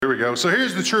go. So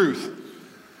here's the truth.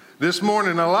 This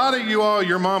morning, a lot of you all,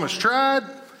 your mamas tried,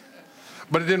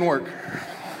 but it didn't work.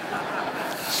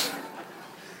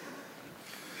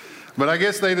 But I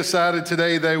guess they decided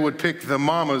today they would pick the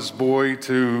mama's boy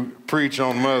to preach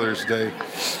on Mother's Day.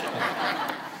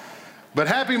 But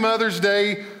happy Mother's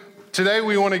Day. Today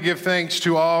we want to give thanks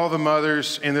to all the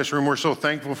mothers in this room. We're so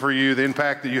thankful for you, the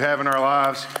impact that you have in our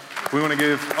lives. We want to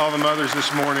give all the mothers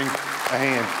this morning a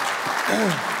hand.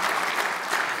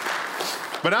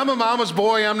 But I'm a mama's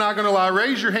boy, I'm not going to lie.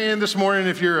 Raise your hand this morning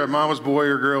if you're a mama's boy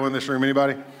or girl in this room.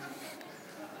 Anybody?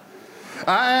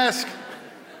 I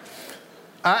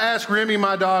ask Remy,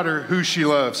 my daughter, who she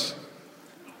loves.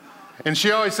 And she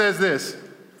always says this: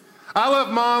 I love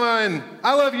Mama and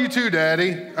I love you too,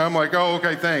 Daddy. I'm like, oh,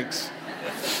 okay, thanks.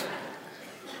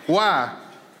 Why?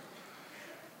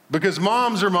 Because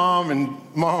moms are mom and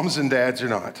moms and dads are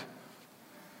not.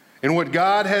 And what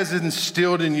God has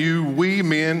instilled in you, we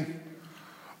men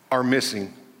are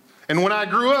missing. And when I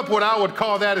grew up, what I would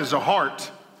call that is a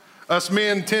heart. Us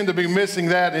men tend to be missing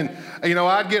that. And,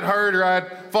 I'd get hurt or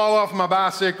I'd fall off my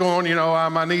bicycle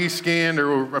and, my knee skinned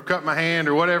or I've cut my hand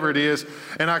or whatever it is.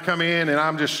 And I come in and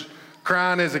I'm just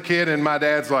crying as a kid, and my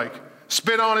dad's like,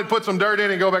 spit on it, put some dirt in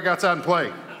it, and go back outside and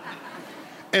play.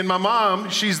 And my mom,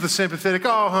 she's the sympathetic,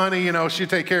 oh, honey, she'll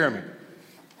take care of me.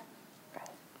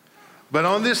 But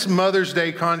on this Mother's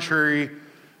Day, contrary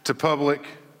to public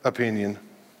opinion,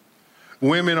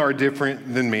 women are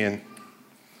different than men.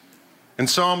 In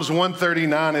Psalms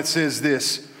 139, it says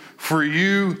this: for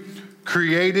you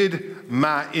created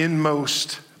my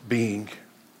inmost being.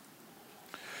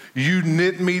 You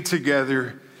knit me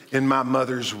together in my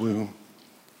mother's womb.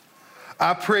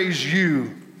 I praise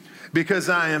you because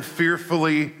I am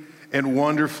fearfully and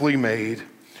wonderfully made.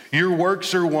 Your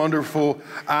works are wonderful.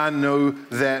 I know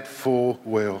that full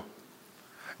well.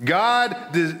 God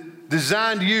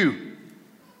designed you.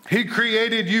 He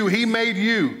created you. He made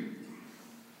you.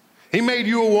 He made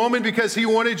you a woman because he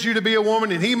wanted you to be a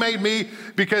woman, and he made me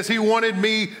because he wanted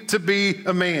me to be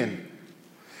a man.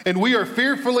 And we are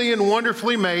fearfully and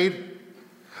wonderfully made,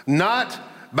 not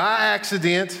by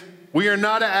accident. We are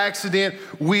not an accident.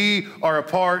 We are a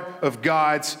part of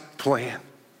God's plan.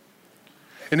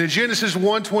 And in Genesis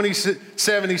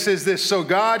 1:27, he says this: so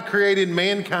God created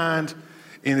mankind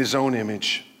in his own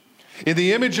image. In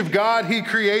the image of God, he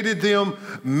created them,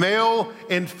 male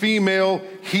and female,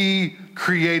 he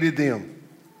created them.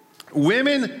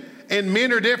 Women and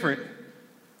men are different.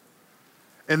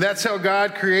 And that's how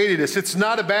God created us. It's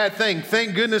not a bad thing.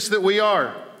 Thank goodness that we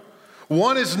are.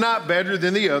 One is not better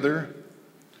than the other,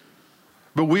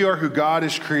 but we are who God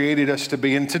has created us to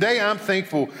be. And today I'm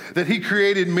thankful that he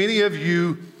created many of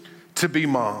you to be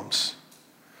moms,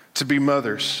 to be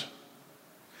mothers.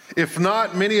 If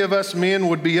not, many of us men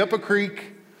would be up a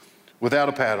creek without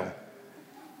a paddle.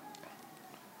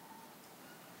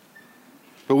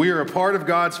 But we are a part of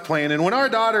God's plan. And when our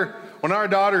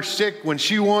daughter's sick, when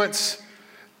she wants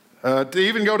to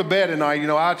even go to bed at night,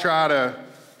 I try to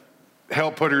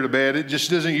help put her to bed. It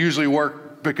just doesn't usually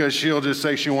work because she'll just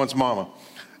say she wants mama.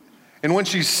 And when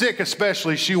she's sick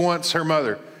especially, she wants her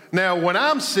mother. Now, when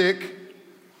I'm sick,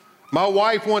 my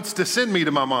wife wants to send me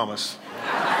to my mama's.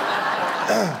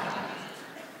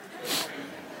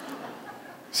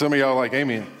 Some of y'all are like,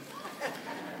 amen.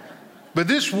 But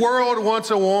this world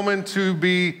wants a woman to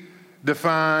be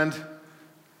defined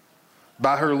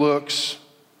by her looks,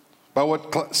 by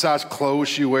what size clothes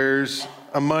she wears,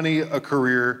 money, a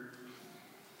career.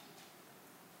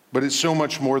 But it's so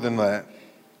much more than that.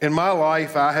 In my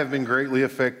life, I have been greatly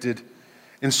affected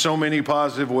in so many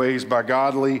positive ways by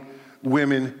godly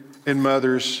women and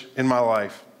mothers in my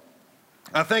life.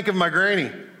 I think of my granny,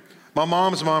 my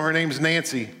mom's mom. Her name's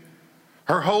Nancy.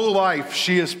 Her whole life,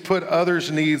 she has put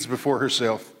others' needs before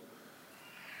herself.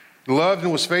 Loved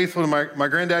and was faithful to my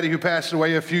granddaddy, who passed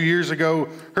away a few years ago.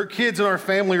 Her kids and our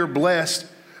family are blessed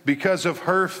because of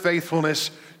her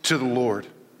faithfulness to the Lord.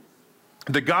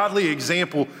 The godly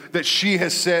example that she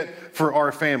has set for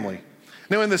our family.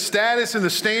 Now, in the status and the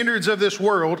standards of this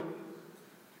world,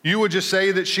 you would just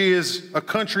say that she is a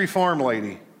country farm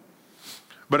lady.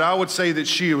 But I would say that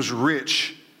she was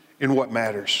rich in what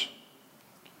matters.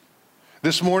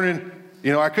 This morning,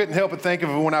 I couldn't help but think of,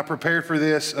 when I prepared for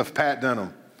this, of Pat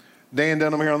Dunham. Dan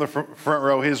Dunham here on the front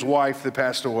row, his wife that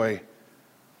passed away.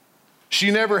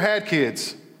 She never had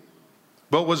kids,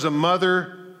 but was a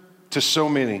mother to so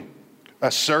many. A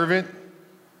servant,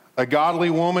 a godly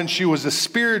woman. She was a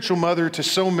spiritual mother to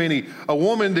so many. A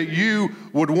woman that you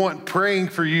would want praying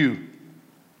for you.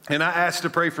 And I asked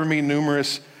to pray for me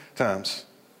numerous times.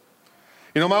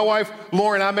 My wife,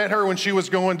 Lauren, I met her when she was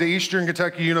going to Eastern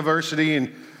Kentucky University,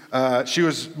 and she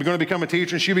was going to become a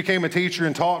teacher, and she became a teacher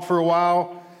and taught for a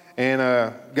while and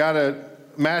got a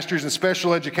master's in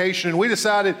special education. And we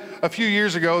decided a few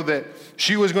years ago that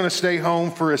she was going to stay home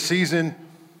for a season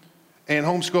and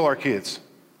homeschool our kids.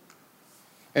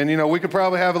 And, we could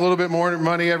probably have a little bit more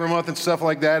money every month and stuff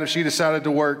like that if she decided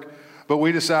to work. But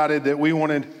we decided that we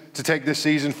wanted to take this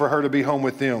season for her to be home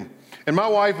with them. And my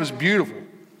wife is beautiful,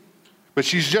 but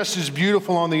she's just as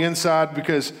beautiful on the inside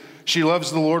because she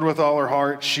loves the Lord with all her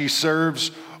heart. She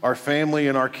serves our family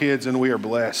and our kids, and we are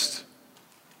blessed.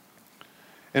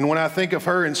 And when I think of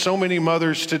her and so many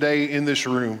mothers today in this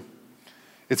room,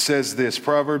 it says this,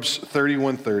 Proverbs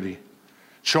 31:30,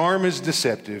 charm is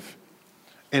deceptive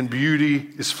and beauty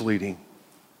is fleeting.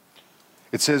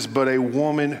 It says, but a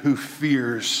woman who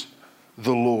fears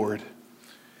the Lord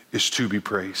is to be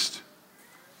praised.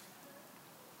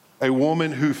 A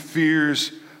woman who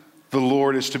fears the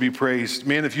Lord is to be praised.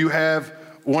 Man, if you have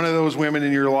one of those women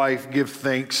in your life, give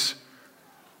thanks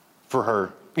for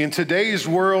her. In today's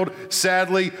world,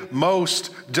 sadly,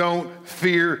 most don't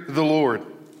fear the Lord.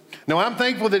 Now, I'm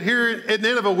thankful that here at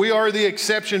Nineveh, we are the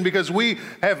exception because we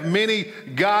have many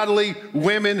godly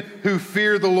women who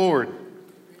fear the Lord.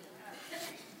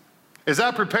 As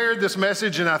I prepared this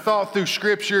message and I thought through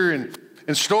scripture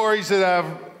and stories that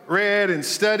I've read and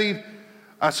studied,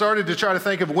 I started to try to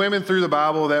think of women through the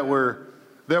Bible that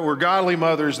were godly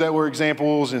mothers, that were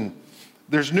examples. And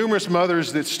there's numerous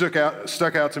mothers that stuck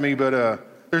out to me, but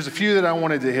there's a few that I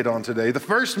wanted to hit on today. The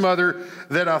first mother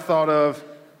that I thought of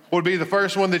would be the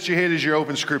first one that you hit as you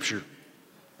open scripture.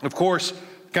 Of course,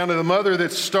 kind of the mother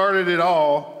that started it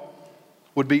all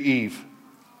would be Eve.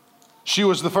 She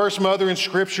was the first mother in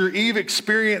scripture. Eve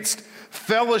experienced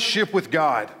fellowship with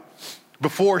God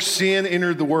before sin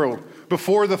entered the world,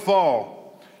 before the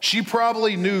fall. She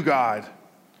probably knew God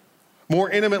more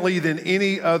intimately than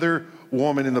any other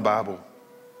woman in the Bible.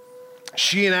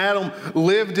 She and Adam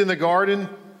lived in the garden.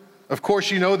 Of course,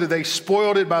 you know that they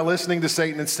spoiled it by listening to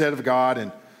Satan instead of God.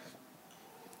 And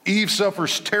Eve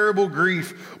suffers terrible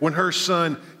grief when her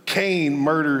son Cain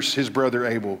murders his brother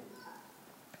Abel.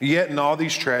 Yet in all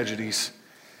these tragedies,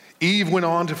 Eve went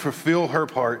on to fulfill her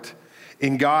part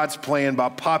in God's plan by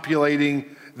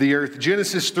populating the earth.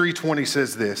 Genesis 3:20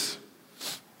 says this,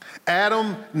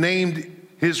 Adam named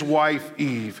his wife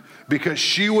Eve because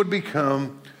she would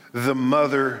become the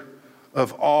mother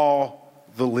of all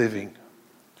the living.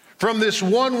 From this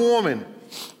one woman,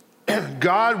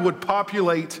 God would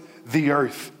populate the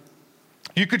earth.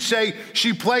 You could say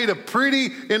she played a pretty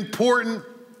important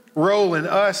role in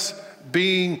us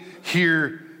being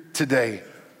here today.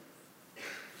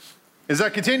 As I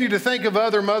continue to think of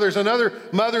other mothers, another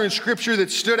mother in scripture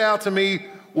that stood out to me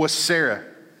was Sarah,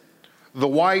 the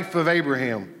wife of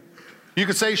Abraham. You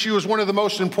could say she was one of the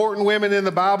most important women in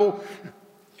the Bible.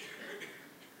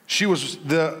 She was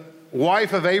the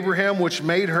wife of Abraham, which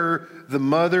made her the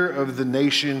mother of the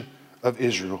nation of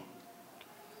Israel.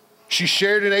 She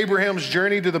shared in Abraham's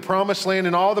journey to the promised land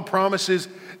and all the promises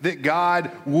that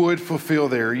God would fulfill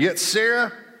there. Yet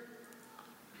Sarah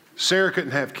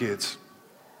couldn't have kids.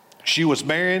 She was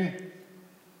barren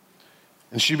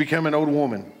and she became an old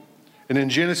woman. And in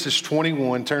Genesis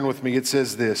 21, turn with me, it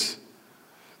says this,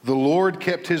 the Lord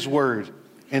kept his word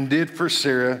and did for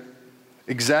Sarah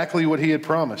exactly what he had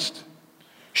promised.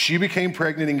 She became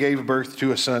pregnant and gave birth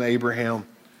to a son, Abraham,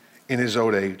 in his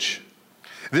old age.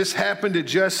 This happened at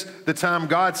just the time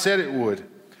God said it would.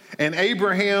 And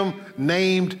Abraham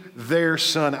named their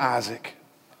son Isaac.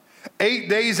 8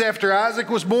 days after Isaac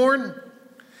was born,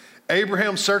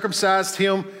 Abraham circumcised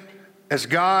him as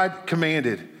God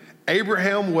commanded.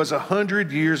 Abraham was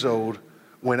 100 years old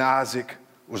when Isaac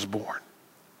was born.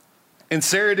 And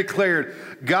Sarah declared,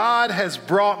 God has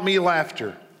brought me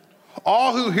laughter.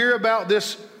 All who hear about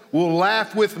this will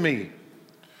laugh with me.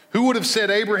 Who would have said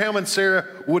Abraham and Sarah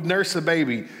would nurse a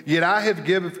baby? Yet I have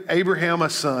given Abraham a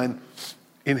son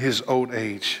in his old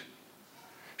age.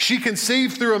 She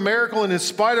conceived through a miracle, and in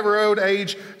spite of her old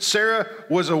age, Sarah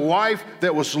was a wife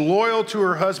that was loyal to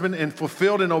her husband and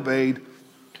fulfilled and obeyed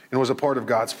and was a part of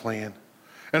God's plan.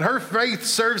 And her faith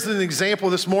serves as an example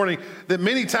this morning that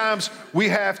many times we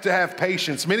have to have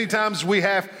patience. Many times we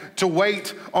have to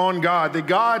wait on God. That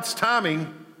God's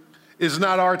timing is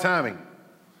not our timing.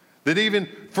 That even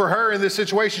for her in this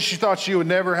situation, she thought she would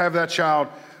never have that child,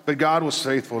 but God was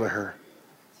faithful to her.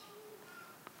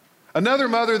 Another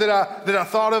mother that I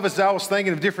thought of as I was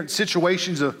thinking of different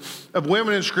situations of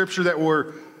women in Scripture that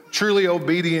were truly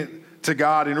obedient to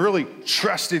God and really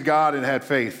trusted God and had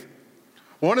faith.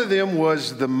 One of them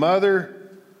was the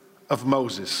mother of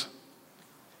Moses.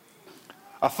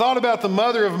 I thought about the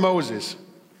mother of Moses.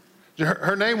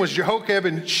 Her name was Jehoshaphat,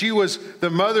 and she was the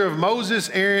mother of Moses,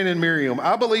 Aaron, and Miriam.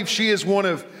 I believe she is one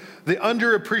of the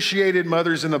underappreciated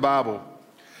mothers in the Bible.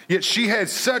 Yet she had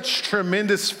such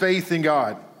tremendous faith in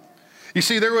God. You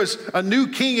see, there was a new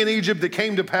king in Egypt that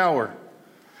came to power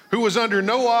who was under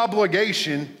no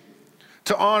obligation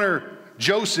to honor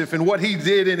Joseph and what he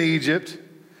did in Egypt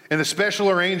and the special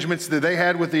arrangements that they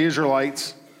had with the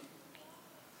Israelites.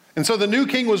 And so the new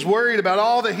king was worried about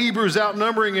all the Hebrews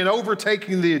outnumbering and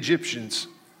overtaking the Egyptians.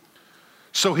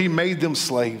 So he made them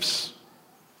slaves.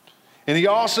 And he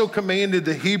also commanded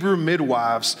the Hebrew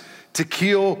midwives to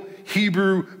kill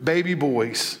Hebrew baby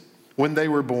boys when they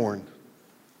were born.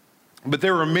 But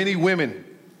there were many women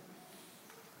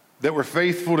that were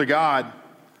faithful to God,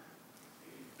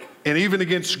 and even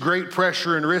against great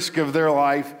pressure and risk of their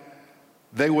life,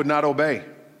 they would not obey.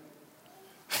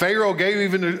 Pharaoh gave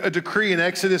even a decree in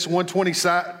Exodus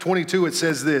 1:22. It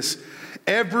says this: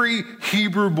 every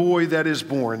Hebrew boy that is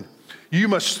born, you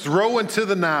must throw into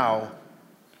the Nile,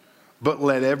 but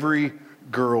let every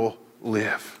girl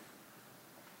live.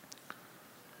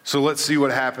 So let's see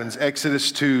what happens.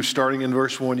 Exodus 2, starting in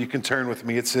verse 1, you can turn with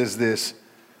me. It says this: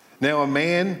 now a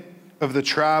man of the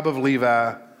tribe of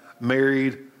Levi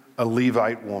married a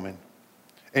Levite woman,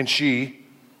 and she,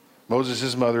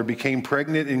 Moses' mother, became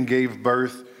pregnant and gave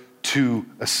birth to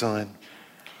a son.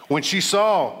 When she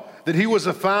saw that he was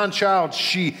a fine child,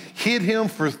 she hid him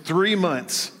for 3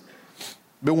 months.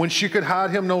 But when she could hide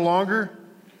him no longer,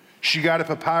 she got a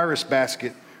papyrus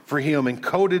basket for him and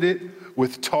coated it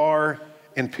with tar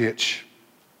and pitch.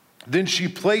 Then she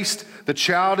placed the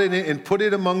child in it and put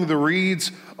it among the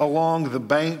reeds along the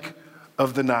bank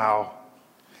of the Nile.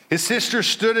 His sister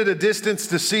stood at a distance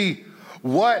to see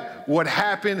what would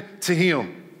happen to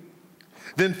him.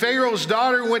 Then Pharaoh's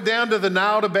daughter went down to the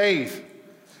Nile to bathe,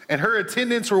 and her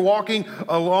attendants were walking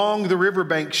along the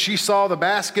riverbank. She saw the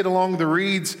basket along the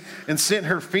reeds and sent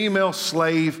her female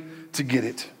slave to get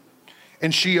it.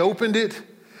 And she opened it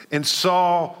and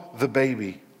saw the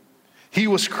baby. He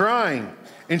was crying,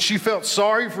 and she felt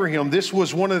sorry for him. This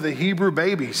was one of the Hebrew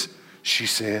babies, she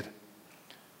said.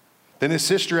 Then his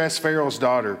sister asked Pharaoh's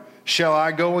daughter, shall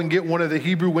I go and get one of the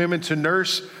Hebrew women to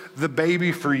nurse the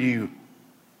baby for you?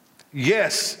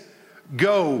 Yes,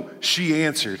 go, she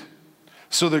answered.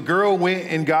 So the girl went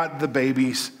and got the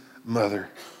baby's mother.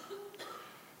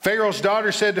 Pharaoh's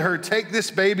daughter said to her, take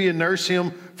this baby and nurse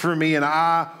him for me, and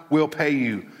I will pay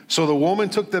you. So the woman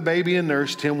took the baby and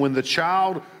nursed him. When the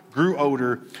child grew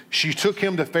older, she took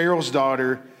him to Pharaoh's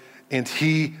daughter, and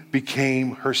he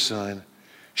became her son.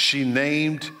 She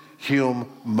named him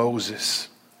Moses,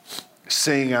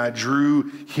 saying, I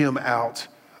drew him out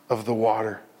of the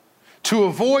water. To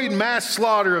avoid mass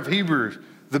slaughter of Hebrews,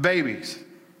 the babies,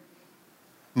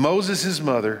 Moses'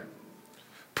 mother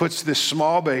puts this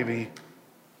small baby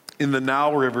in the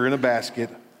Nile River in a basket,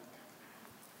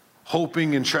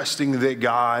 hoping and trusting that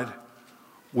God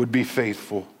would be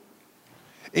faithful.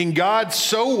 And God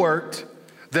so worked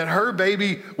that her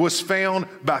baby was found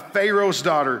by Pharaoh's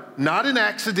daughter, not an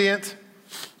accident,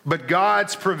 but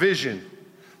God's provision.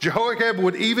 Jehoiakim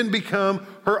would even become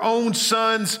her own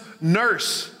son's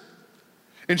nurse,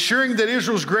 ensuring that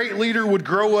Israel's great leader would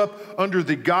grow up under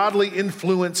the godly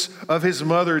influence of his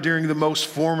mother during the most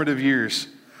formative years.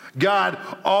 God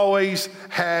always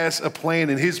has a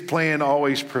plan, and his plan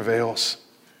always prevails.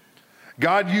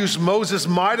 God used Moses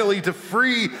mightily to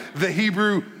free the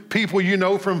Hebrew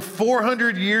people, from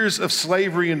 400 years of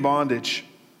slavery and bondage.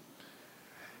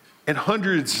 And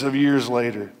hundreds of years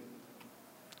later,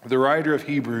 the writer of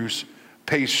Hebrews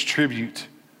pays tribute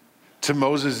to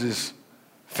Moses'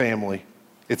 family.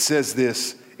 It says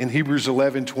this in Hebrews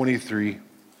 11:23,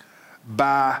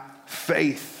 by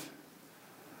faith,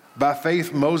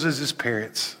 Moses'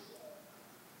 parents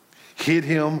hid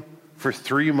him for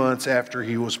 3 months after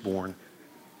he was born,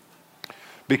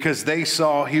 because they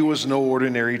saw he was no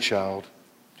ordinary child,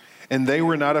 and they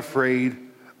were not afraid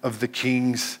of the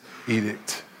king's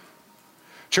edict.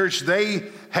 Church, they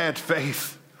had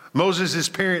faith. Moses'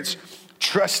 parents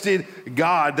trusted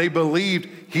God. They believed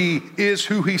he is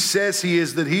who he says he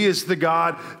is, that he is the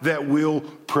God that will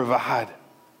provide.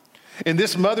 And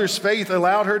this mother's faith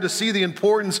allowed her to see the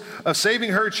importance of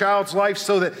saving her child's life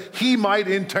so that he might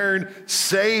in turn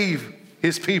save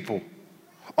his people.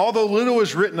 Although little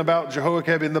is written about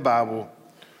Jehoiakim in the Bible,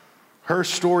 her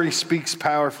story speaks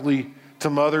powerfully to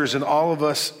mothers and all of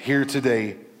us here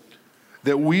today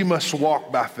that we must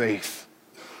walk by faith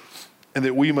and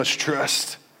that we must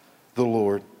trust the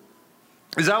Lord.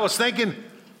 As I was thinking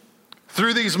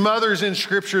through these mothers in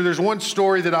Scripture, there's one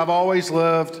story that I've always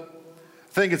loved.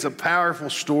 I think it's a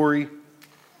powerful story.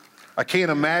 I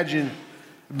can't imagine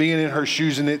being in her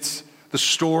shoes, and it's the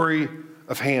story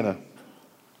of Hannah.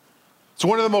 It's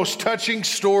one of the most touching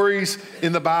stories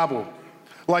in the Bible.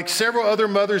 Like several other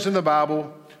mothers in the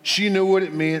Bible, she knew what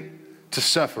it meant to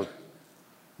suffer,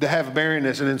 to have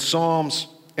barrenness. And in Psalms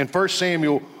and 1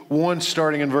 Samuel 1,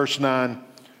 starting in verse 9,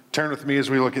 turn with me as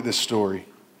we look at this story.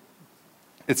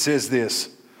 It says this: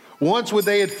 once when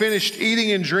they had finished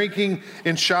eating and drinking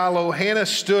in Shiloh, Hannah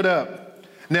stood up.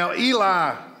 Now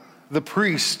Eli, the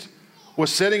priest,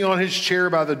 was sitting on his chair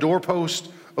by the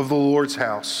doorpost of the Lord's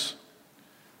house.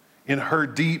 In her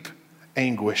deep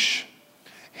anguish,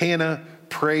 Hannah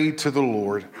prayed to the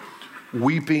Lord,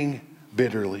 weeping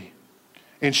bitterly.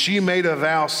 And she made a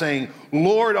vow saying,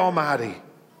 Lord Almighty,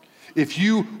 if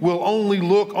you will only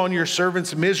look on your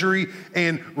servant's misery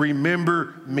and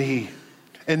remember me,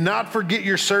 and not forget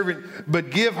your servant, but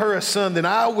give her a son, then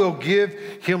I will give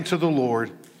him to the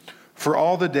Lord for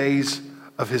all the days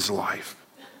of his life.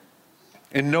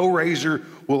 And no razor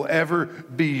will ever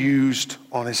be used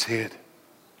on his head.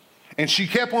 And she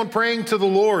kept on praying to the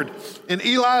Lord, and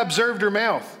Eli observed her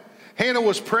mouth. Hannah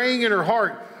was praying in her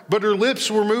heart, but her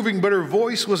lips were moving, but her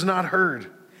voice was not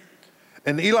heard.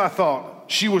 And Eli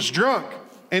thought she was drunk,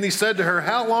 and he said to her,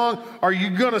 how long are you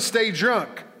going to stay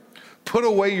drunk? Put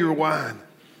away your wine.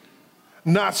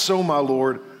 Not so, my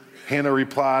Lord, Hannah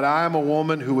replied. I am a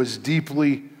woman who is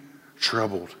deeply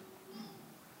troubled.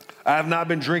 I have not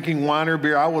been drinking wine or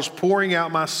beer. I was pouring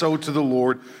out my soul to the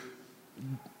Lord.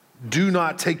 Do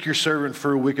not take your servant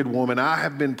for a wicked woman. I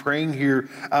have been praying here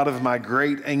out of my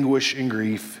great anguish and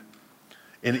grief.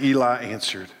 And Eli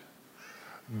answered,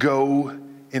 go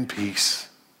in peace.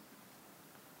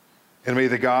 And may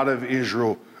the God of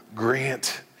Israel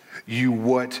grant you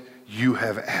what you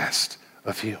have asked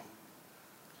of him.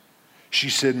 She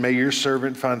said, may your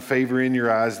servant find favor in your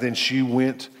eyes. Then she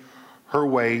went her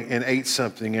way and ate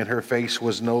something, and her face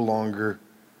was no longer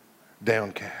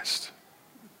downcast.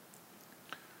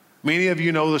 Many of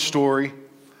you know the story.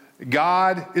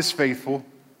 God is faithful.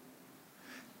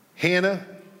 Hannah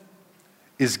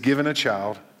is given a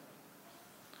child.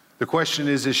 The question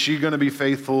is she going to be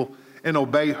faithful and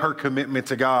obey her commitment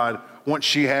to God once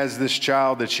she has this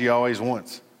child that she always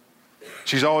wants?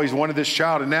 She's always wanted this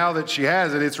child, and now that she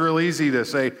has it, it's real easy to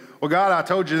say, well, God, I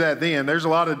told you that then. There's a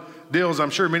lot of deals I'm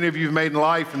sure many of you have made in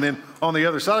life, and then on the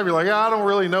other side, you're like, I don't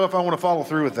really know if I want to follow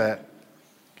through with that.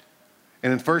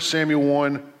 And in 1 Samuel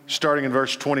 1, starting in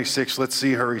verse 26, let's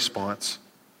see her response.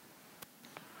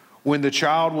 When the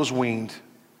child was weaned,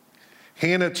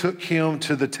 Hannah took him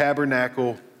to the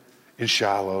tabernacle in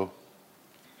Shiloh.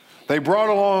 They brought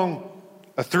along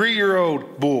a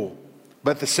 3-year-old bull,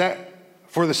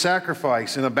 for the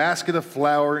sacrifice, and a basket of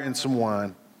flour and some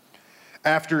wine.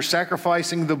 After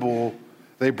sacrificing the bull,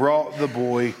 they brought the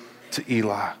boy to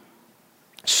Eli.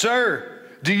 Sir,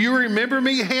 do you remember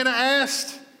me? Hannah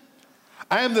asked.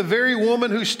 I am the very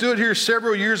woman who stood here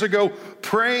several years ago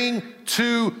praying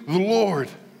to the Lord.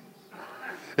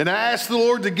 And I asked the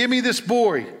Lord to give me this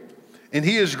boy, and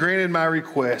he has granted my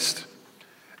request.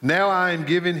 Now I am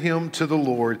giving him to the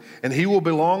Lord, and he will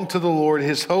belong to the Lord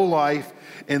his whole life.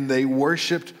 And they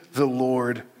worshiped the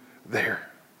Lord there.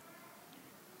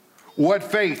 What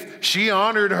faith? She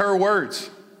honored her words.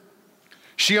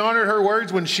 She honored her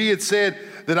words when she had said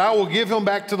that I will give him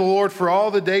back to the Lord for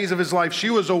all the days of his life. She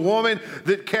was a woman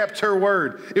that kept her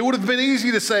word. It would have been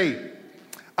easy to say,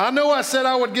 I know I said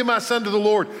I would give my son to the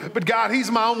Lord, but God,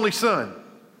 he's my only son.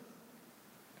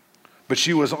 But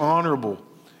she was honorable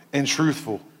and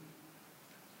truthful.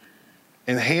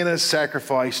 And Hannah's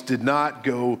sacrifice did not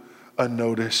go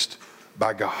unnoticed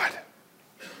by God.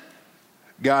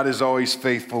 God is always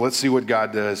faithful. Let's see what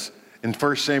God does. In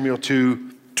 1 Samuel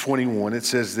 2:21, it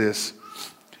says this,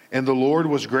 and the Lord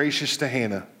was gracious to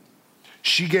Hannah.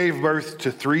 She gave birth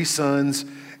to 3 sons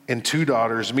and 2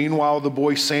 daughters. Meanwhile, the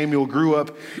boy Samuel grew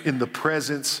up in the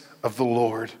presence of the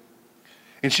Lord.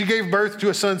 And she gave birth to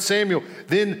a son, Samuel,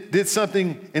 then did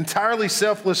something entirely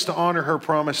selfless to honor her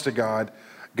promise to God.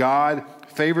 God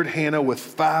favored Hannah with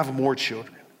 5 more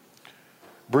children,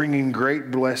 bringing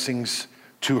great blessings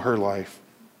to her life.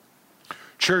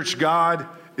 Church, God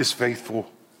is faithful.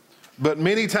 But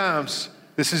many times,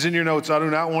 this is in your notes, I do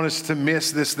not want us to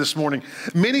miss this morning.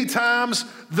 Many times,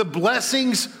 the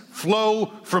blessings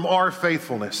flow from our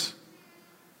faithfulness.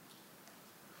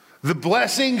 The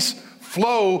blessings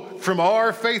flow from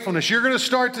our faithfulness. You're going to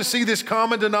start to see this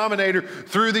common denominator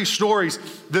through these stories,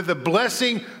 that the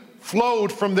blessing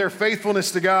flowed from their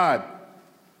faithfulness to God.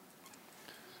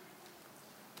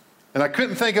 And I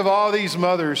couldn't think of all these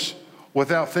mothers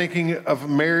without thinking of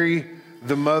Mary,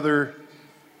 the mother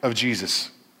of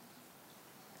Jesus.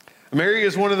 Mary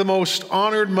is one of the most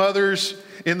honored mothers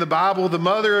in the Bible, the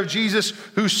mother of Jesus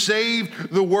who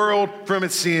saved the world from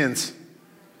its sins.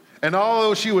 And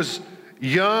although she was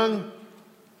young,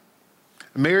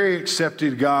 Mary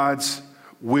accepted God's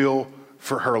will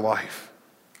for her life.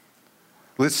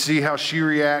 Let's see how she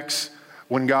reacts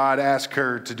when God asks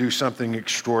her to do something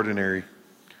extraordinary.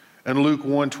 In Luke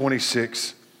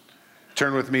 1:26,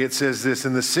 turn with me, it says this: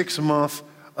 in the 6th month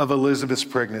of Elizabeth's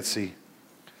pregnancy,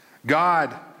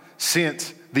 God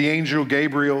sent the angel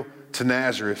Gabriel to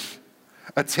Nazareth,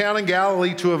 a town in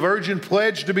Galilee, to a virgin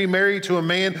pledged to be married to a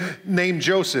man named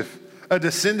Joseph, a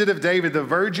descendant of David. The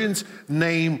virgin's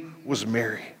name was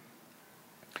Mary.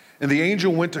 And the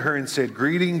angel went to her and said,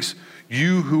 "Greetings,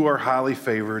 you who are highly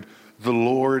favored. The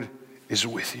Lord is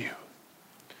with you."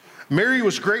 Mary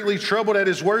was greatly troubled at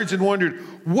his words and wondered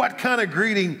what kind of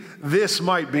greeting this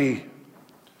might be.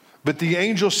 But the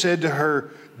angel said to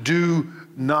her, "Do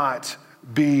not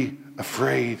be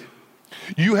afraid.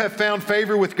 You have found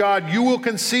favor with God. You will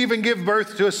conceive and give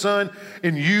birth to a son,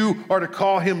 and you are to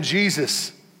call him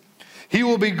Jesus. He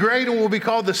will be great and will be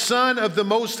called the Son of the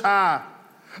Most High.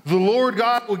 The Lord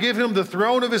God will give him the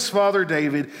throne of his father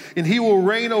David, and he will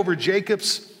reign over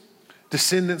Jacob's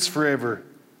descendants forever.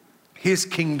 His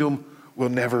kingdom will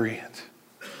never end."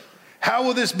 "How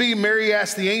will this be?" Mary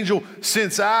asked the angel,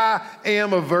 "since I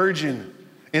am a virgin?"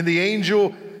 And the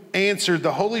angel answered,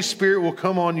 "The Holy Spirit will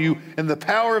come on you, and the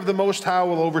power of the Most High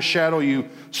will overshadow you.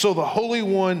 So the Holy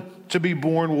One to be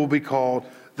born will be called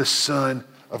the Son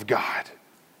of God.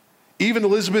 Even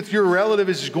Elizabeth, your relative,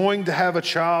 is going to have a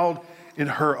child in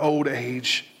her old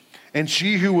age. And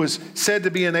she who was said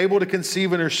to be unable to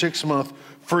conceive in her 6th month,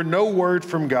 for no word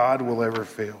from God will ever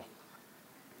fail."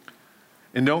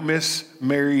 And don't miss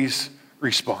Mary's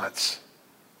response.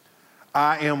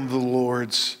 "I am the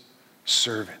Lord's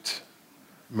servant,"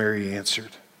 Mary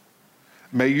answered.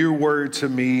 "May your word to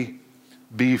me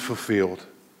be fulfilled."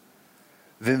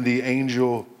 Then the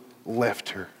angel left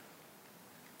her.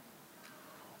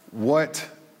 What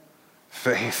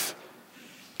faith.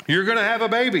 You're going to have a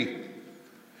baby.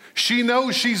 She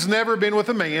knows she's never been with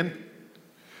a man.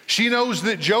 She knows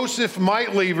that Joseph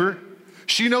might leave her.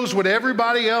 She knows what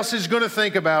everybody else is going to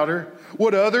think about her,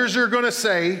 what others are going to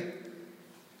say.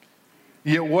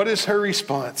 Yet what is her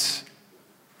response?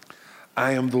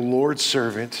 "I am the Lord's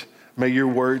servant. May your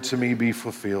word to me be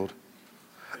fulfilled."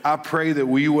 I pray that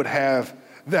we would have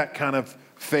that kind of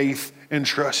faith and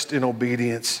trust and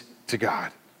obedience to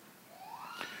God.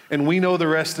 And we know the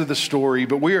rest of the story,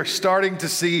 but we are starting to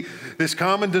see this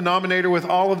common denominator with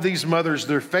all of these mothers.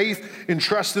 Their faith and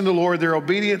trust in the Lord, their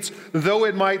obedience, though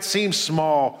it might seem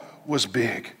small, was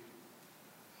big.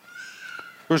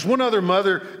 There's one other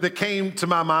mother that came to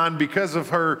my mind because of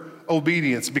her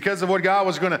obedience, because of what God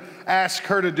was going to ask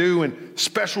her to do and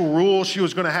special rules she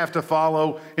was going to have to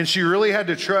follow. And she really had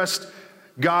to trust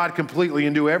God completely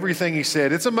and do everything he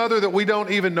said. It's a mother that we don't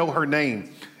even know her name,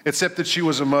 except that she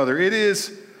was a mother. It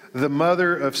is the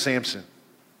mother of Samson.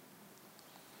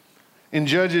 In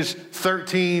Judges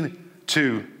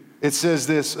 13:2, it says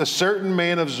this: "A certain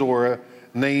man of Zorah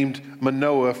named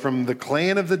Manoah from the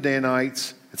clan of the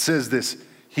Danites," it says this,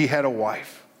 "he had a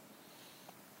wife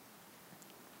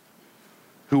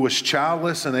who was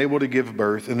childless and unable to give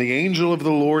birth. And the angel of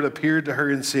the Lord appeared to her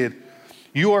and said,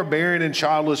 'You are barren and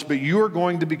childless, but you are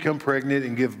going to become pregnant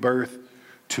and give birth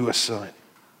to a son.'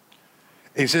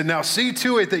 He said, 'Now see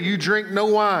to it that you drink no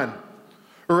wine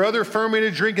or other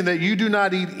fermented drink, and that you do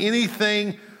not eat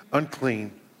anything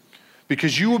unclean,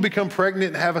 because you will become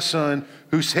pregnant and have a son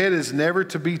whose head is never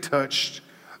to be touched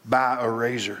by a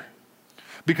razor.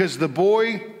 Because the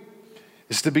boy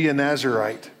is to be a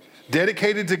Nazarite,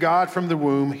 dedicated to God from the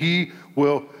womb. He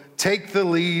will take the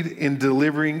lead in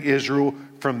delivering Israel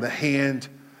from the hand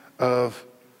of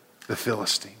the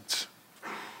Philistines.'"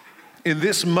 And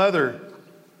this mother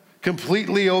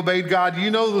completely obeyed God.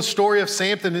 You know the story of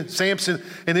Samson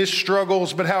and his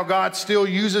struggles, but how God still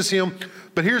uses him.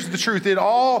 But here's the truth. It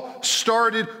all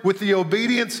started with the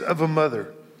obedience of a mother.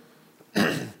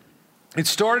 It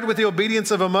started with the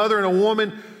obedience of a mother and a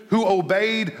woman who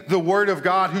obeyed the word of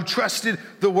God, who trusted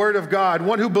the word of God,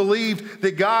 one who believed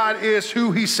that God is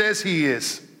who he says he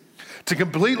is, to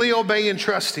completely obey and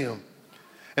trust him.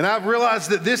 And I've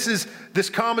realized that this is this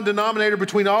common denominator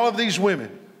between all of these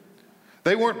women.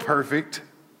 They weren't perfect,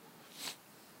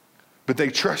 but they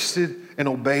trusted and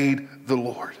obeyed the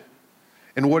Lord.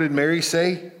 And what did Mary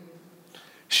say?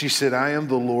 She said, "I am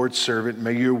the Lord's servant.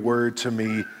 May your word to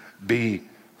me be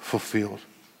fulfilled."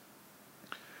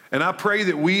 And I pray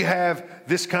that we have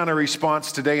this kind of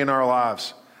response today in our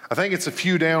lives. I think it's a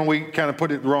few down. We kind of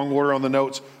put it in the wrong order on the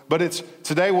notes, but it's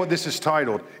today what this is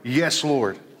titled, "Yes,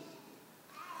 Lord."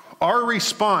 Our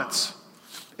response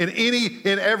in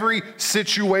every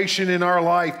situation in our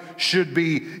life should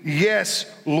be, yes,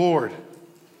 Lord.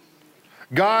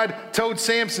 God told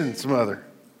Samson's mother,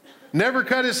 never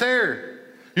cut his hair.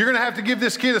 You're going to have to give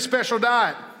this kid a special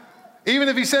diet. Even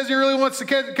if he says he really wants to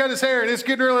cut his hair and it's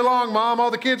getting really long, Mom,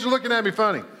 all the kids are looking at me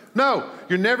funny. No,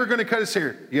 you're never going to cut his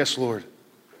hair. Yes, Lord.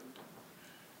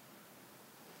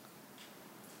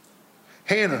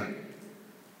 Hannah,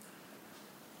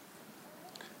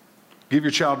 give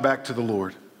your child back to the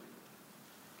Lord.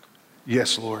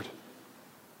 Yes, Lord.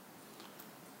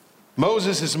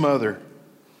 Moses' mother,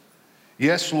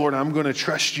 yes, Lord, I'm going to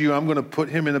trust you. I'm going to put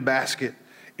him in a basket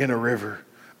in a river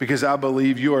because I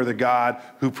believe you are the God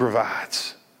who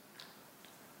provides.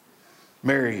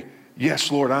 Mary,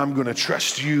 yes, Lord, I'm going to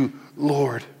trust you,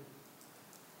 Lord.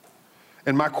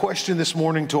 And my question this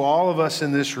morning to all of us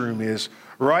in this room is,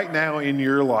 right now in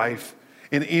your life,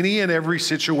 in any and every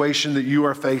situation that you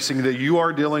are facing, that you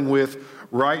are dealing with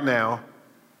right now,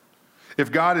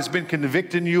 if God has been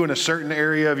convicting you in a certain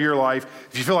area of your life,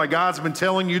 if you feel like God's been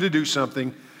telling you to do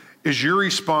something, is your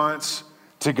response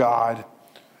to God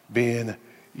being,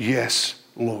 yes,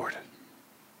 Lord?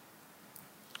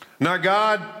 Not,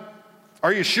 God,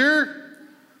 are you sure?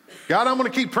 God, I'm going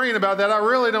to keep praying about that. I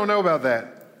really don't know about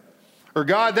that. Or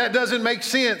God, that doesn't make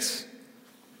sense.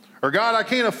 Or God, I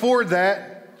can't afford that.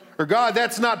 Or God,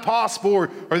 that's not possible.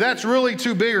 Or that's really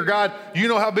too big. Or God, you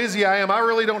know how busy I am. I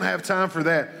really don't have time for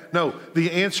that. No,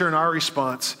 the answer in our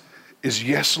response is,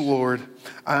 yes, Lord,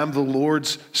 I am the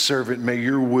Lord's servant. May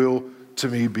your will to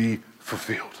me be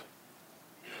fulfilled.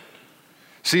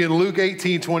 See, in Luke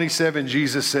 18:27,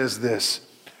 Jesus says this,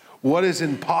 what is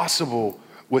impossible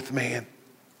with man?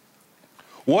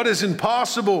 What is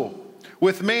impossible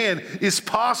with man is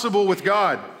possible with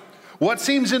God. What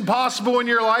seems impossible in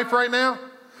your life right now?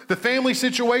 The family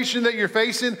situation that you're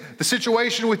facing, the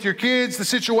situation with your kids, the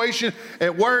situation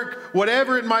at work,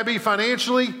 whatever it might be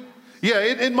financially. Yeah,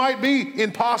 it might be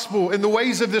impossible in the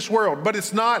ways of this world, but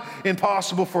it's not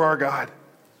impossible for our God.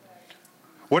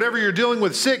 Whatever you're dealing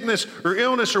with, sickness or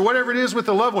illness or whatever it is with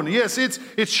a loved one, yes,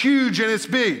 it's huge and it's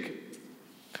big,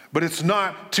 but it's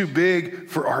not too big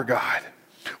for our God.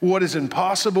 What is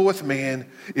impossible with man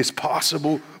is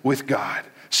possible with God.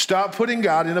 Stop putting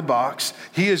God in a box.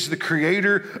 He is the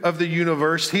creator of the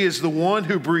universe. He is the one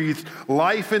who breathed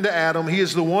life into Adam. He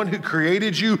is the one who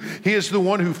created you. He is the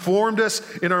one who formed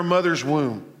us in our mother's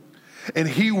womb. And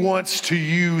he wants to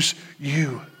use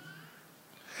you.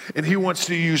 And he wants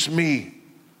to use me.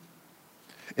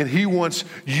 And he wants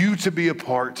you to be a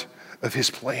part of his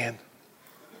plan.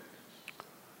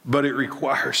 But it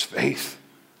requires faith.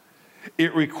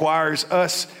 It requires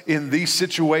us in these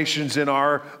situations in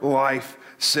our life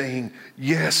saying,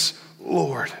 yes,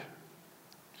 Lord.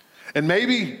 And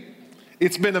maybe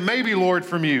it's been a maybe, Lord,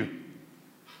 from you.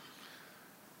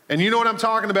 And you know what I'm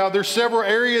talking about. There's several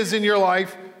areas in your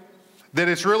life that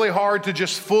it's really hard to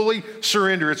just fully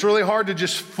surrender. It's really hard to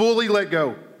just fully let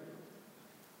go.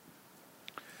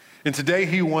 And today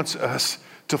he wants us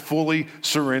to fully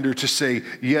surrender, to say,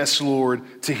 yes,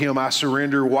 Lord, to him. I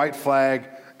surrender, white flag,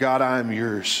 God, I am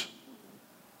yours.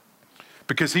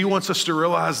 Because he wants us to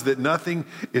realize that nothing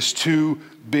is too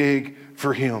big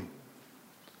for him.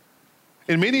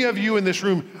 And many of you in this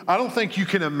room, I don't think you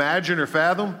can imagine or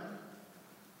fathom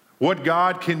what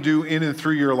God can do in and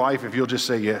through your life if you'll just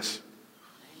say yes.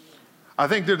 I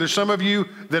think that there's some of you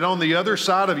that on the other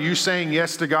side of you saying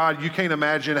yes to God, you can't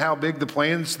imagine how big the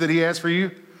plans that he has for you,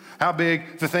 how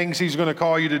big the things he's going to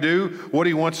call you to do, what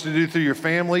he wants to do through your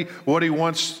family, what he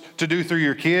wants to do through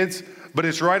your kids. But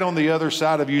it's right on the other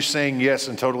side of you saying yes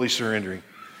and totally surrendering.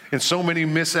 And so many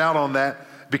miss out on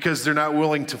that because they're not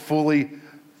willing to fully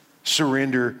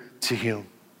surrender to him.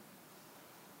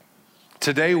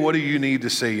 Today, what do you need to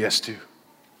say yes to?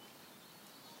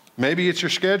 Maybe it's your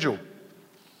schedule.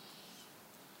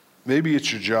 Maybe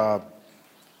it's your job.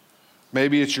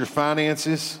 Maybe it's your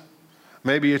finances.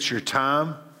 Maybe it's your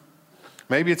time.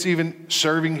 Maybe it's even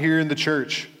serving here in the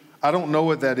church. I don't know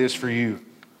what that is for you.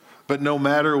 But no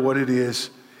matter what it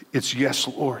is, it's yes,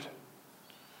 Lord.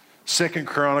 2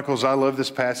 Chronicles, I love this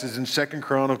passage. In 2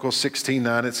 Chronicles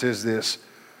 16:9, it says this,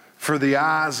 for the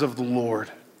eyes of the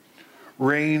Lord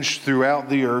range throughout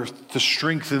the earth to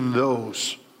strengthen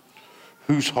those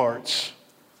whose hearts,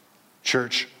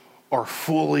 church, are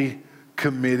fully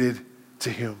committed to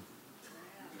him.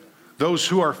 Those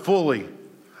who are fully,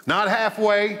 not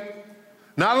halfway,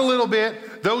 not a little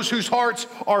bit, those whose hearts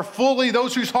are fully,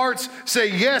 those whose hearts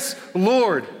say, yes,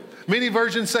 Lord. Many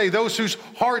versions say those whose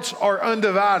hearts are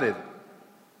undivided.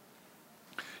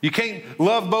 You can't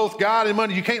love both God and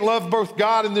money. You can't love both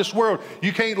God and this world.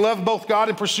 You can't love both God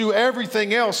and pursue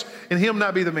everything else and Him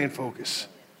not be the main focus.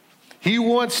 He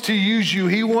wants to use you.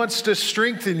 He wants to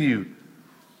strengthen you.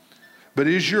 But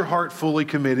is your heart fully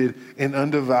committed and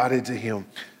undivided to Him?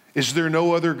 Is there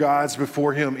no other gods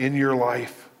before Him in your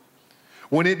life?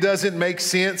 When it doesn't make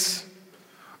sense,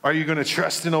 are you going to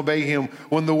trust and obey Him?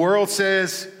 When the world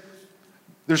says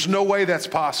there's no way that's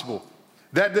possible,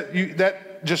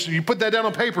 you put that down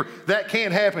on paper, that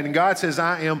can't happen. And God says,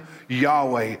 I am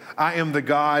Yahweh. I am the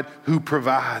God who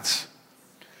provides.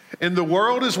 And the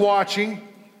world is watching.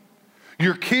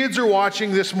 Your kids are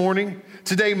watching this morning.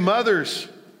 Today, mothers,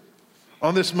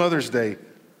 on this Mother's Day,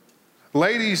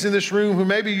 ladies in this room who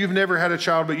maybe you've never had a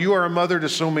child, but you are a mother to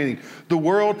so many. The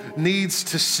world needs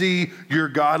to see your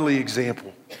godly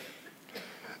example.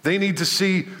 They need to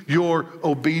see your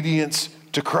obedience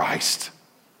to Christ.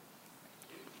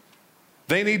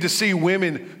 They need to see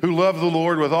women who love the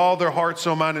Lord with all their heart,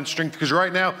 soul, mind, and strength. Because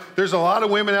right now, there's a lot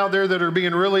of women out there that are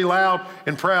being really loud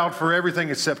and proud for everything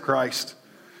except Christ.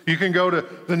 You can go to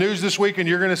the news this week and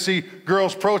you're going to see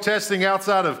girls protesting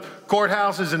outside of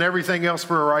courthouses and everything else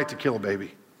for a right to kill a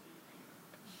baby.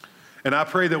 And I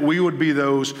pray that we would be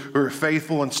those who are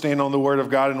faithful and stand on the Word of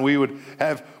God, and we would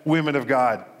have women of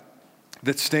God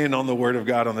that stand on the Word of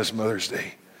God on this Mother's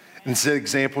Day and set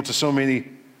example to so many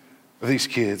of these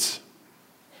kids.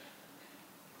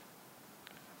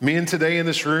 Men today in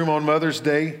this room on Mother's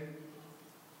Day,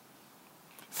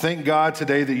 thank God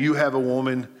today that you have a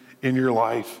woman in your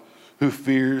life who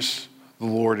fears the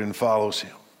Lord and follows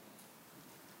Him.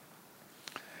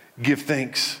 Give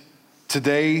thanks.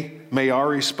 Today, may our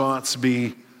response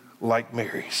be like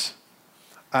Mary's.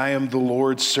 I am the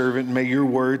Lord's servant. May your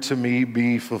word to me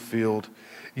be fulfilled.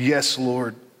 Yes,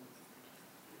 Lord.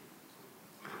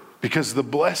 Because the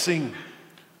blessing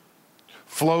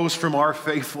flows from our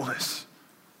faithfulness.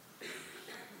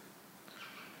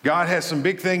 God has some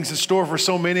big things in store for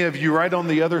so many of you right on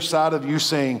the other side of you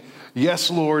saying,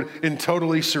 yes, Lord, and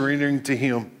totally surrendering to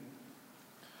Him.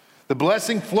 The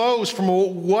blessing flows from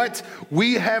what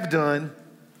we have done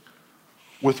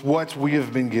with what we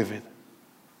have been given.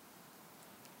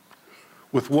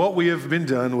 With what we have been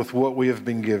done, with what we have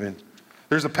been given.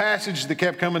 There's a passage that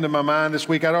kept coming to my mind this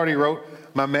week. I'd already wrote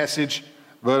my message,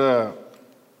 but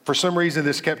for some reason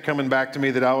this kept coming back to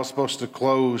me that I was supposed to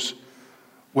close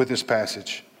with this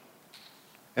passage.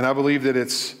 And I believe that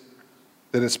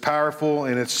it's powerful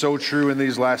and it's so true in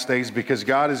these last days because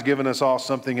God has given us all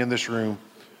something in this room.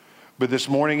 But this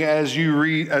morning, as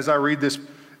I read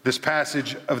this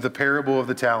passage of the parable of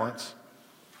the talents,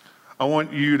 I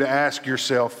want you to ask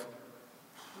yourself,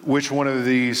 which one of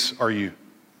these are you?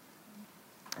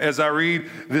 As I read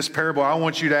this parable, I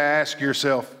want you to ask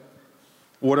yourself,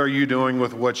 what are you doing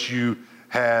with what you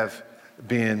have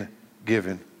been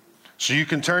given? So you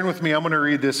can turn with me. I'm going to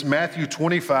read this, Matthew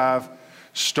 25,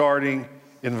 starting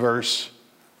in verse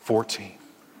 14.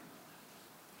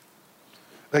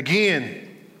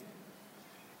 Again,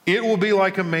 it will be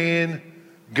like a man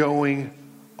going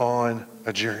on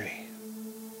a journey,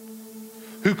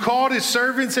 who called his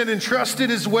servants and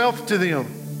entrusted his wealth to them.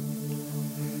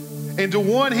 And to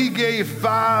one he gave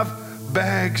 5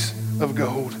 bags of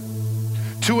gold,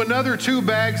 to another 2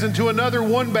 bags, and to another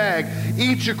 1 bag,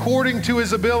 each according to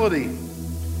his ability.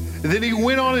 Then he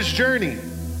went on his journey.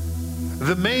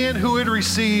 The man who had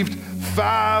received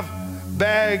 5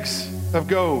 bags of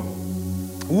gold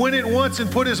went at once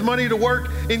and put his money to work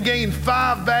and gained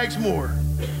 5 bags more.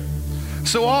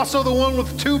 So also the one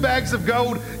with 2 bags of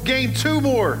gold gained 2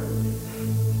 more.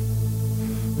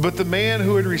 But the man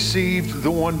who had received the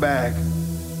 1 bag,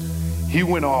 he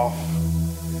went off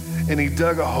and he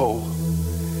dug a hole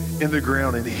in the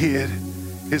ground and hid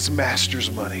his master's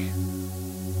money.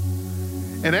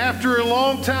 And after a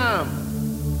long time,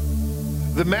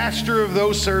 the master of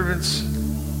those servants,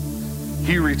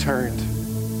 he returned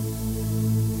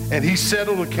and he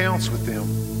settled accounts with them.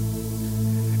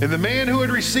 And the man who had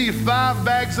received 5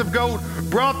 bags of gold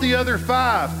brought the other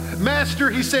 5. Master,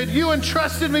 he said, you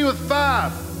entrusted me with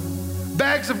 5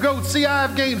 bags of gold. See, I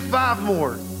have gained 5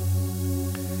 more.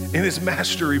 And his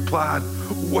master replied,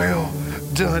 well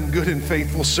done, good and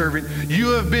faithful servant. You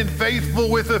have been faithful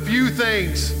with a few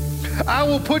things. I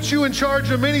will put you in charge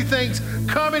of many things.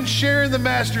 Come and share in the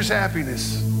master's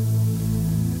happiness.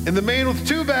 And the man with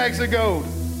 2 bags of gold,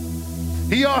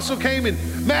 he also came in.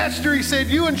 Master, he said,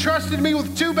 you entrusted me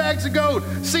with 2 bags of gold.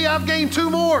 See, I've gained 2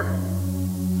 more.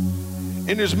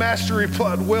 And his master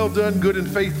replied, well done, good and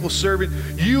faithful servant.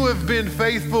 You have been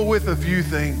faithful with a few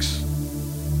things.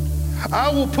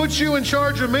 I will put you in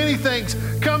charge of many things.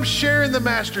 Come share in the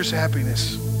master's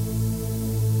happiness.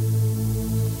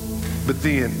 But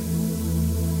then,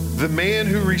 the man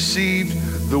who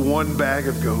received the 1 bag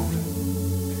of gold.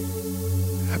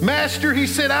 Master, he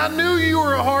said, I knew you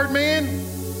were a hard man,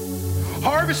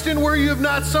 harvesting where you have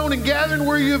not sown and gathering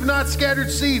where you have not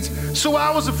scattered seeds. So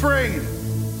I was afraid,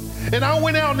 and I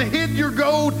went out and hid your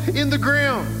gold in the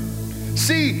ground.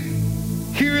 See,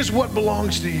 here is what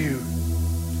belongs to you.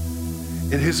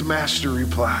 And his master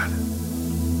replied,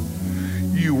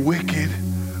 you wicked,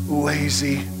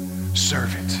 lazy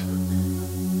servant.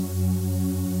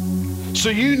 So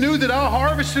you knew that I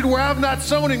harvested where I've not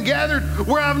sown and gathered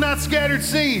where I've not scattered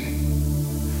seed.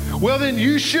 Well, then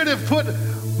you should have put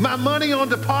my money on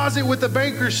deposit with the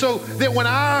banker so that when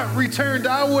I returned,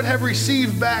 I would have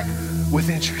received back with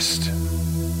interest.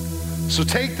 So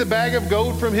take the bag of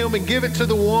gold from him and give it to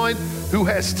the one who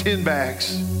has 10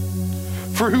 bags.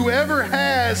 For whoever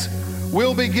has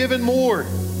will be given more,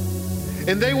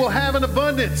 and they will have an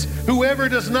abundance. Whoever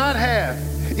does not have,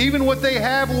 even what they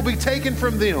have will be taken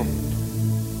from them.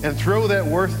 And throw that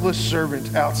worthless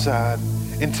servant outside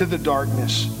into the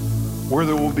darkness, where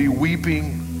there will be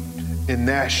weeping and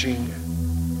gnashing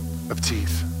of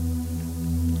teeth.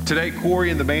 Today,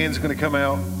 Corey and the band's going to come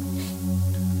out.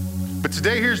 But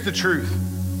today, here's the truth.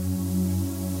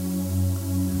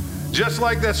 Just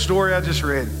like that story I just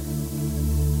read,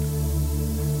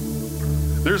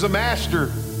 there's a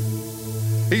master.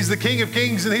 He's the King of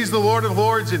Kings and he's the Lord of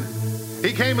Lords. And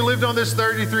he came and lived on this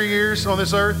 33 years on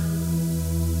this earth.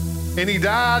 And he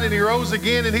died and he rose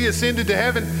again and he ascended to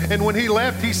heaven. And when he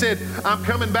left, he said, I'm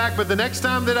coming back, but the next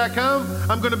time that I come,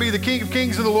 I'm going to be the King of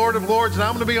Kings and the Lord of Lords, and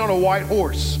I'm going to be on a white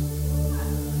horse.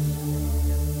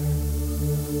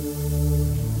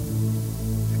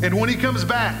 And when he comes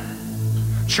back,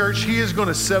 church, he is going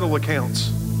to settle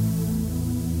accounts.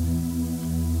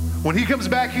 When he comes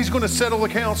back, he's going to settle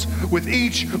accounts with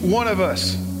each one of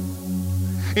us.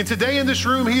 And today in this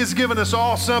room, he has given us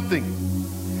all something.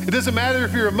 It doesn't matter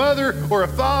if you're a mother or a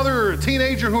father or a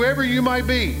teenager, whoever you might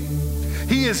be.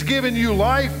 He has given you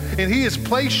life, and he has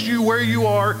placed you where you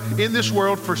are in this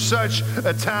world for such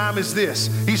a time as this.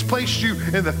 He's placed you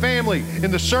in the family,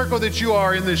 in the circle that you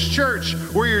are, in this church,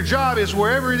 where your job is,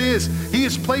 wherever it is. He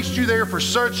has placed you there for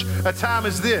such a time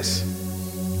as this.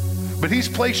 But he's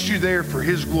placed you there for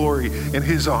his glory and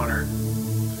his honor.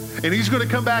 And he's going to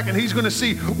come back and he's going to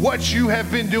see what you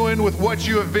have been doing with what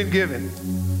you have been given.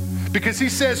 Because he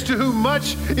says, to whom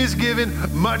much is given,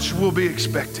 much will be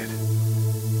expected.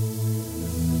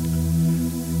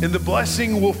 And the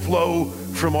blessing will flow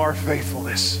from our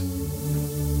faithfulness.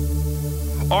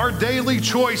 Our daily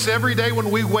choice every day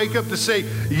when we wake up to say,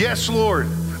 yes, Lord,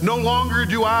 no longer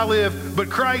do I live, but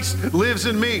Christ lives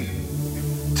in me.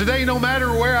 Today, no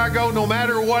matter where I go, no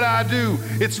matter what I do,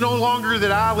 it's no longer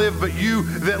that I live, but you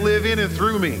that live in and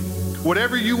through me.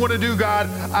 Whatever you want to do, God,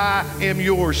 I am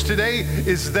yours. Today,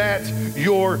 is that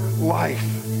your life?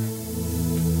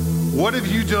 What have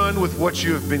you done with what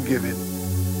you have been given?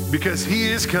 Because he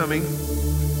is coming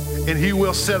and he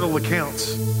will settle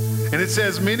accounts. And it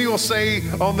says, many will say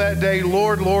on that day,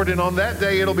 Lord, Lord, and on that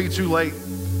day it'll be too late.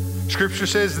 Scripture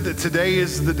says that today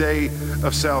is the day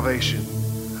of salvation.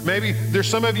 Maybe there's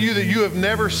some of you that you have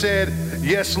never said,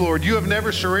 yes, Lord. You have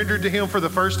never surrendered to him for the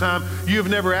first time. You have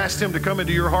never asked him to come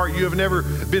into your heart. You have never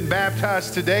been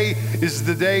baptized. Today is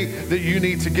the day that you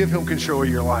need to give him control of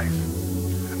your life.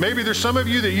 Maybe there's some of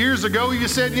you that years ago you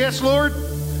said, yes, Lord,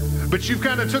 but you've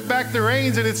kind of took back the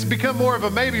reins and it's become more of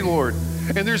a maybe, Lord.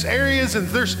 And there's areas and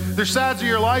there's sides of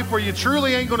your life where you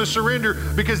truly ain't going to surrender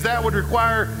because that would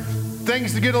require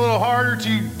things to get a little harder,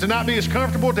 to not be as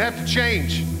comfortable, to have to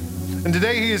change. And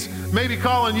today he is maybe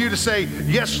calling you to say,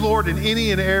 yes, Lord, in any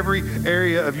and every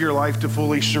area of your life to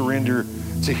fully surrender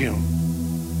to him.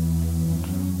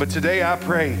 But today I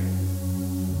pray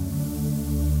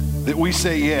that we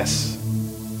say yes.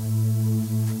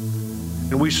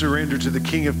 And we surrender to the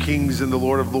King of Kings and the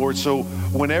Lord of Lords. So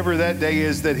whenever that day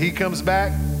is that he comes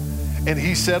back and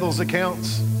he settles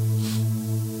accounts,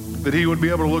 that he would be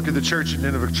able to look at the church and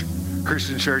Nineveh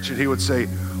Christian Church and he would say,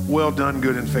 well done,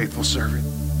 good and faithful servant.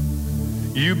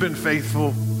 You've been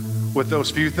faithful with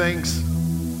those few things.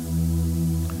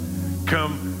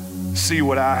 Come see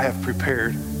what I have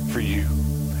prepared for you.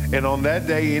 And on that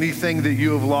day, anything that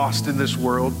you have lost in this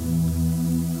world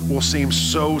will seem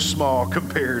so small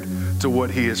compared to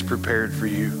what he has prepared for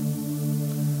you.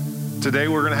 Today,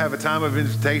 we're going to have a time of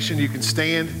invitation. You can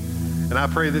stand, and I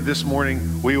pray that this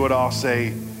morning we would all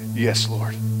say, yes,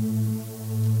 Lord.